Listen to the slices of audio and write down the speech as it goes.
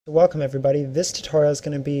Welcome everybody. This tutorial is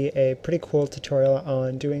going to be a pretty cool tutorial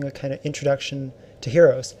on doing a kind of introduction to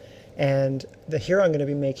heroes. And the hero I'm going to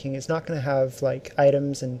be making is not going to have like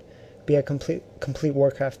items and be a complete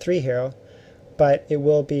Warcraft 3 hero, but it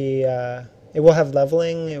will be it will have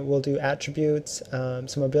leveling, it will do attributes,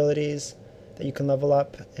 some abilities that you can level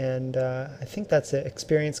up, and I think that's it,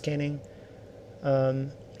 experience gaining. But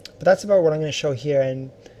that's about what I'm going to show here, and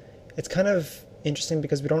it's kind of interesting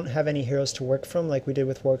because we don't have any heroes to work from like we did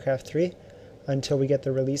with Warcraft 3 until we get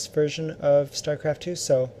the release version of Starcraft 2,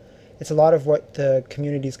 so it's a lot of what the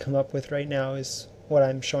community's come up with right now is what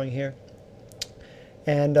I'm showing here.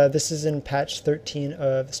 And this is in patch 13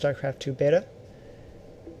 of Starcraft 2 Beta.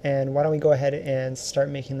 And why don't we go ahead and start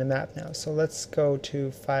making the map now. So let's go to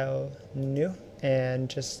File, New, and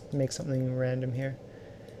just make something random here.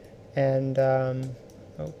 And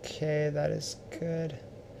okay, that is good.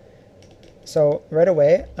 So right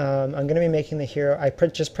away, I'm going to be making the hero,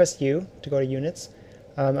 just press U to go to units.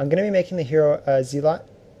 I'm going to be making the hero zealot,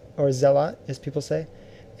 or zealot as people say,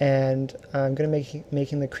 and I'm going to be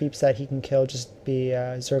making the creeps that he can kill just be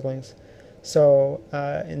zerglings. So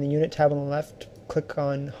in the unit tab on the left, click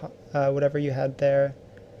on whatever you had there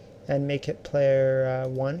and make it player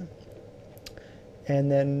 1,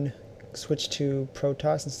 and then switch to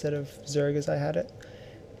Protoss instead of Zerg as I had it.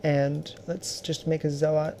 And let's just make a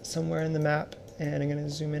zealot somewhere in the map, and I'm going to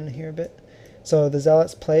zoom in here a bit. So the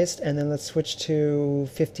zealot's placed, and then let's switch to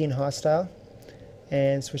 15 hostile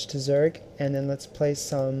and switch to Zerg, and then let's place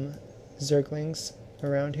some Zerglings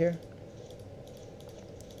around here.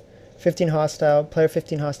 15 hostile, player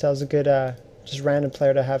 15 hostile is a good just random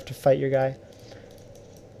player to have to fight your guy.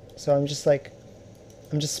 So I'm just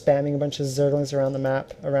spamming a bunch of Zerglings around the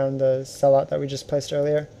map, around the zealot that we just placed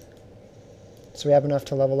earlier, so we have enough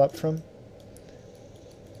to level up from.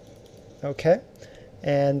 Okay,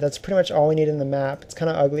 and that's pretty much all we need in the map. It's kind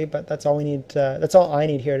of ugly, but that's all we need. That's all I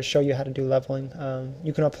need here to show you how to do leveling.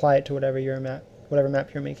 You can apply it to whatever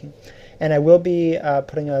map you're making. And I will be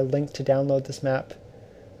putting a link to download this map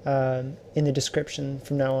in the description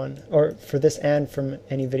from now on, or for this and from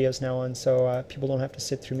any videos now on, so people don't have to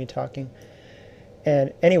sit through me talking.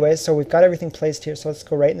 And anyway, so we've got everything placed here, so let's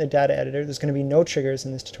go right in the data editor. There's going to be no triggers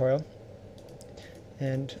in this tutorial.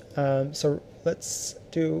 And so let's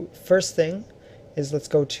do, first thing is let's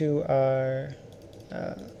go to our,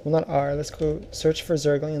 let's go search for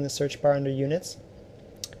Zergling in the search bar under units,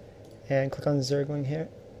 and click on Zergling here,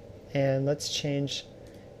 and let's change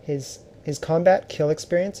his combat kill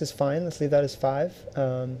experience is fine, let's leave that as 5,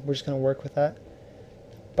 we're just going to work with that,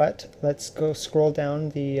 but let's go scroll down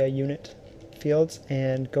the unit fields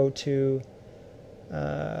and go to,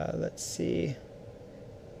 let's see,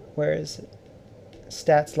 where is it?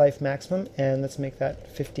 Stats life maximum, and let's make that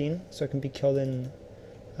 15 so it can be killed in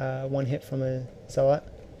one hit from a zealot.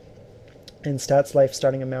 And stats life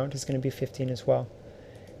starting amount is going to be 15 as well.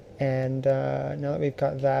 And now that we've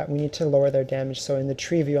got that, we need to lower their damage. So in the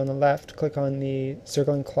tree view on the left, click on the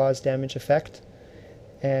Zergling Claws damage effect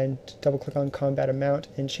and double click on combat amount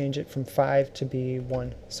and change it from 5 to be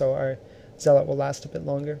 1, so our zealot will last a bit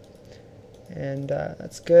longer. And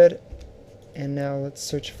that's good. And now let's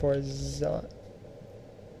search for zealot.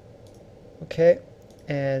 Okay,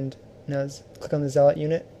 and now click on the zealot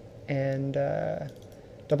unit and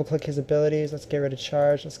double click his abilities. Let's get rid of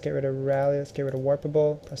charge, let's get rid of rally, let's get rid of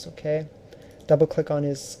warpable, press OK. Double click on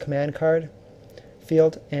his command card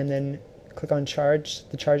field and then click on charge,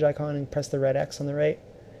 the charge icon, and press the red X on the right.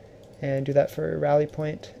 And do that for rally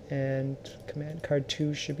point, and command card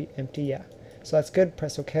 2 should be empty, yeah. So that's good,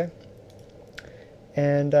 press OK.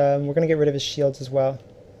 And we're going to get rid of his shields as well.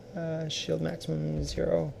 Shield maximum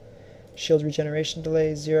 0. Shield regeneration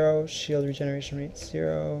delay 0, shield regeneration rate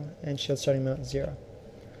 0, and shield starting amount 0.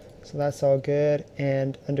 So that's all good.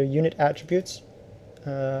 And under unit attributes,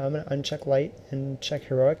 I'm going to uncheck light and check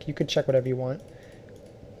heroic. You could check whatever you want,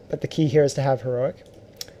 but the key here is to have heroic.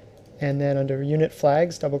 And then under unit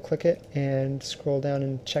flags, double click it and scroll down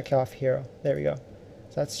and check off hero. There we go.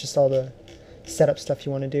 So that's just all the setup stuff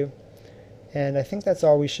you want to do. And I think that's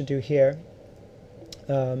all we should do here.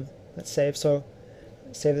 Let's save. So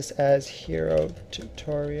save this as hero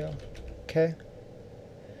tutorial. Okay.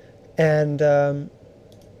 And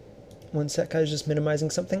one sec, I was just minimizing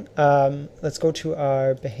something. Let's go to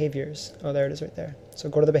our behaviors. Oh, there it is right there. So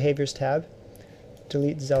go to the behaviors tab,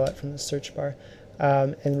 delete zealot from the search bar,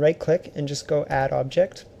 and right click and just go add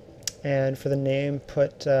object. And for the name,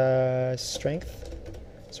 put strength.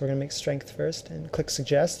 So we're going to make strength first and click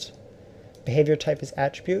suggest. Behavior type is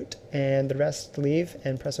attribute, and the rest leave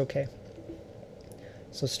and press OK.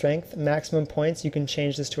 So strength, maximum points, you can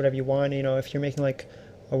change this to whatever you want. You know, if you're making like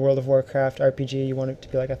a World of Warcraft RPG, you want it to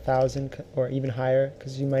be like 1,000 or even higher,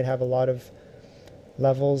 because you might have a lot of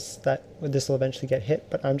levels that this will eventually get hit,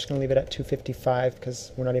 but I'm just going to leave it at 255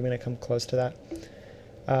 because we're not even going to come close to that.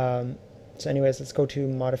 So anyways, let's go to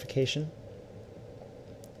modification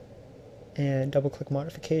and double click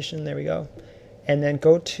modification. There we go. And then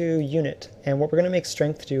go to unit, and what we're going to make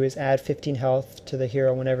strength do is add 15 health to the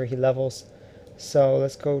hero whenever he levels. So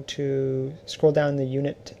let's go to, scroll down the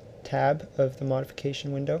unit tab of the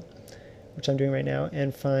modification window, which I'm doing right now,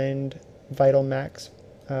 and find vital max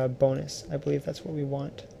bonus. I believe that's what we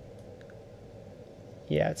want.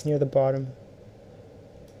 Yeah, it's near the bottom.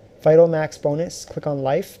 Vital max bonus, click on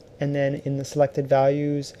life, and then in the selected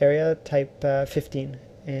values area type 15,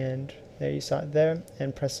 and there you saw it there,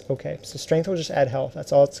 and press OK. So strength will just add health,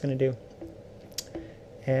 that's all it's going to do.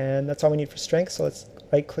 And that's all we need for strength, so let's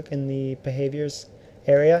right click in the behaviors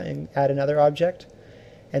area and add another object.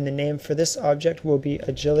 And the name for this object will be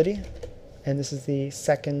agility, and this is the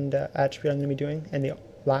second attribute I'm going to be doing, and the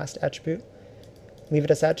last attribute. Leave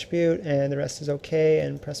it as attribute, and the rest is OK,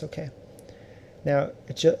 and press OK. Now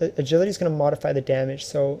agility is going to modify the damage,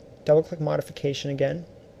 so double click modification again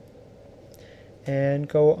and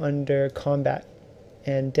go under combat,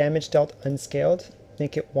 and damage dealt unscaled,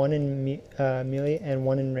 make it 1 in melee and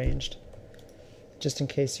 1 in ranged, just in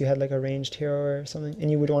case you had like a ranged hero or something, and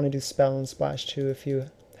you would want to do spell and splash too if you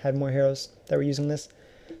had more heroes that were using this.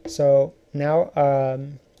 So now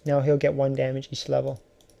now he'll get 1 damage each level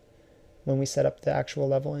when we set up the actual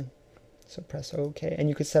leveling. So press OK, and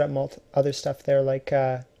you could set up other stuff there, like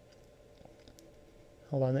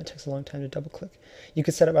hold on, that takes a long time to double click. You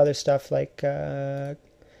could set up other stuff like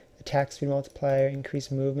attack speed multiplier,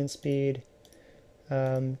 increase movement speed,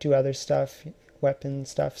 do other stuff, weapon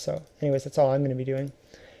stuff. So anyways, that's all I'm going to be doing,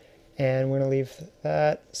 and we're going to leave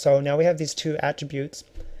that. So now we have these 2 attributes,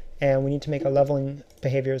 and we need to make a leveling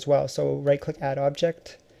behavior as well. So right click add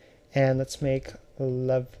object, and let's make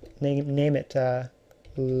name it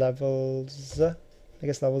levels. I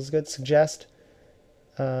guess levels is good. Suggest,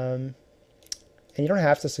 and you don't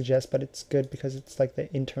have to suggest, but it's good because it's like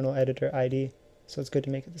the internal editor ID, so it's good to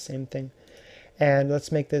make it the same thing. And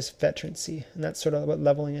let's make this veterancy, and that's sort of what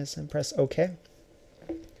leveling is, and press OK.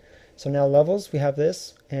 So now levels, we have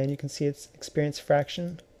this, and you can see it's experience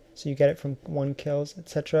fraction, so you get it from 1 kills,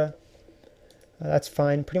 etc. That's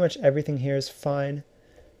fine. Pretty much everything here is fine,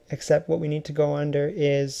 except what we need to go under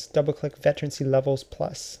is double click veterancy levels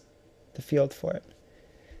plus, the field for it.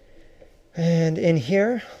 And in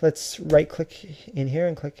here, let's right click in here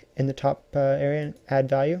and click in the top area and add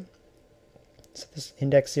value. So this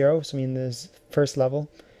index 0, so I mean this first level,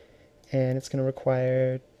 and it's going to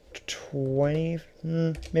require 20,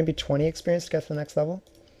 maybe 20 experience to get to the next level.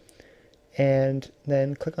 And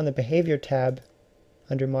then click on the behavior tab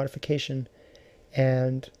under modification,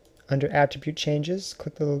 and under attribute changes,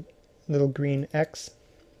 click the little green X,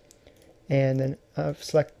 and then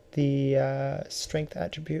select the strength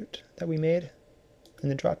attribute that we made in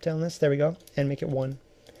the drop down list. There we go, and make it 1.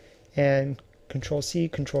 And Control C,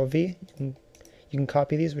 Control V. You can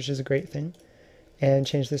copy these, which is a great thing, and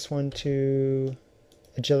change this one to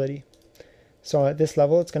agility. So at this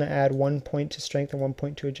level, it's going to add 1 point to strength and 1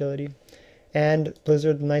 point to agility. And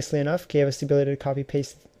Blizzard, nicely enough, gave us the ability to copy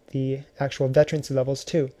paste the actual veterancy levels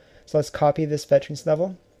too. So let's copy this veterancy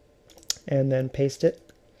level and then paste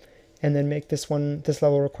it, and then make this one, this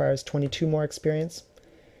level requires 22 more experience,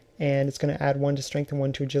 and it's going to add 1 to strength and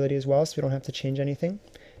 1 to agility as well, so we don't have to change anything.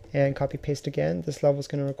 And copy paste again, this level is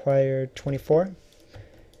going to require 24,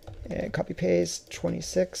 and copy paste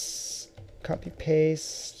 26, copy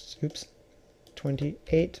paste, oops,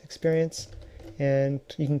 28 experience, and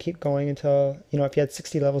you can keep going until, you know, if you had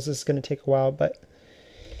 60 levels, this is going to take a while, but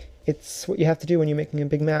it's what you have to do when you're making a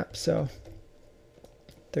big map. So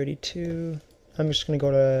 32, I'm just going to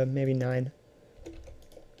go to maybe 9,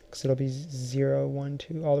 because it'll be 0, 1,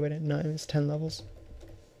 2, all the way to 9, it's 10 levels.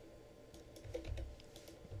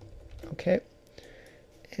 Okay,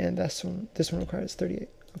 and this one requires 38.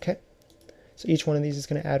 Okay, so each one of these is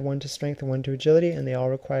going to add 1 to strength and 1 to agility, and they all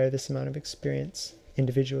require this amount of experience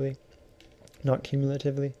individually, not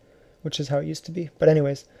cumulatively, which is how it used to be. But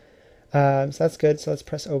anyways, so that's good. So let's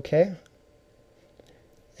press OK,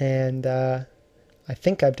 and I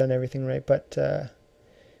think I've done everything right, but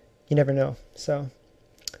you never know. So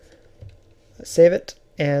let's save it,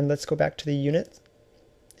 and let's go back to the unit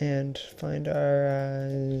and find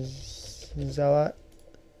our zealot.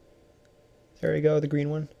 There we go, the green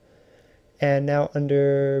one. And now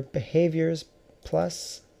under behaviors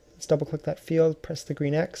plus, let's double click that field, press the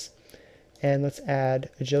green X, and let's add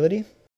agility.